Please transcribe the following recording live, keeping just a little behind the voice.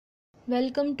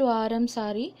Welcome to RM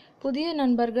Saree. புதிய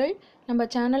நண்பர்கள் நம்ம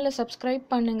சேனலை சப்ஸ்கிரைப்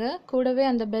பண்ணுங்க, கூடவே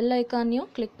அந்த பெல்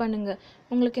ஐகானையும் கிளிக் பண்ணுங்க.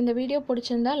 உங்களுக்கு இந்த வீடியோ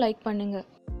பிடிச்சிருந்தா லைக் பண்ணுங்க.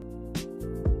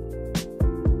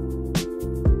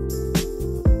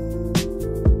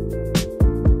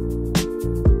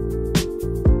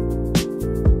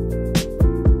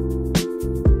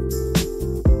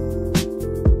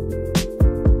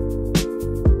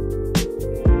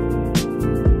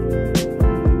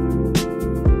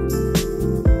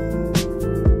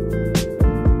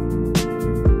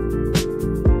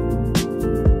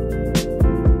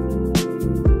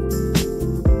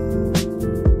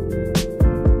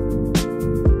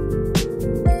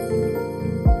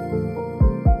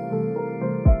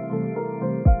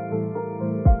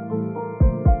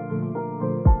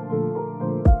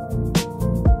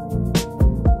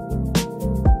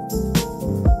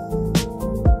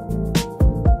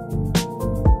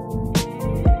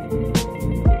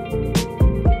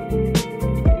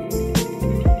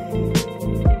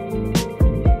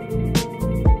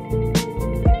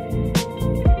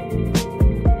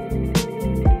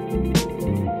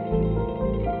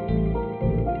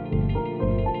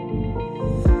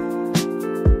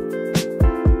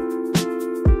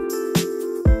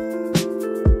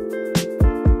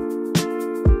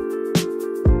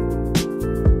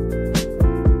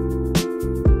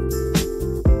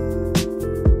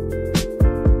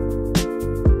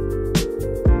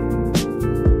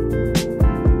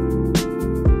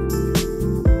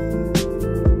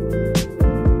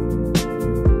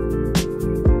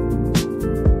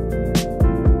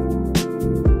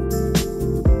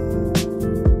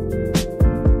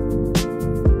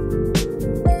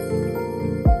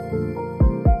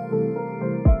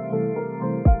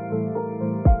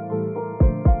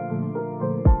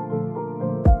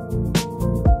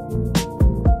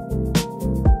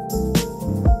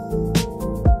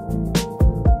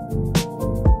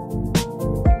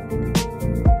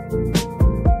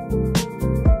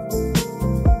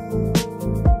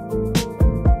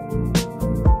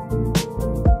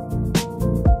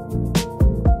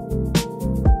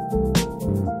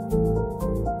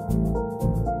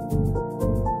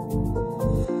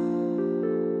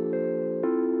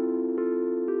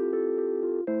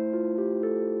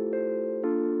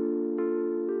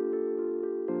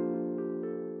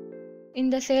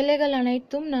 இந்த சேலைகள்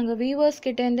அனைத்தும் நாங்கள் வீவர்ஸ்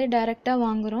கிட்டேருந்து டைரெக்டாக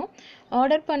வாங்குகிறோம்.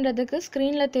 ஆர்டர் பண்ணுறதுக்கு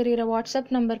ஸ்க்ரீனில் தெரிகிற வாட்ஸ்அப்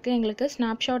நம்பருக்கு எங்களுக்கு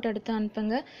ஸ்னாப்ஷாட் எடுத்து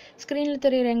அனுப்புங்க. ஸ்க்ரீனில்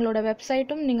தெரிகிற எங்களோட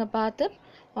வெப்சைட்டும் நீங்கள் பார்த்து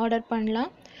ஆர்டர் பண்ணலாம்.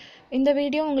 இந்த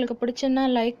வீடியோ உங்களுக்கு பிடிச்சிருந்தா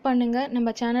லைக் பண்ணுங்கள்,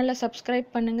 நம்ம சேனலை சப்ஸ்கிரைப்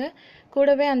பண்ணுங்கள்,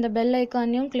 கூடவே அந்த பெல்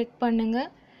ஐக்கானையும் கிளிக் பண்ணுங்கள்.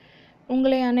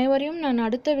 உங்களை அனைவரையும் நான்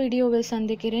அடுத்த வீடியோவில்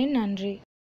சந்திக்கிறேன். நன்றி.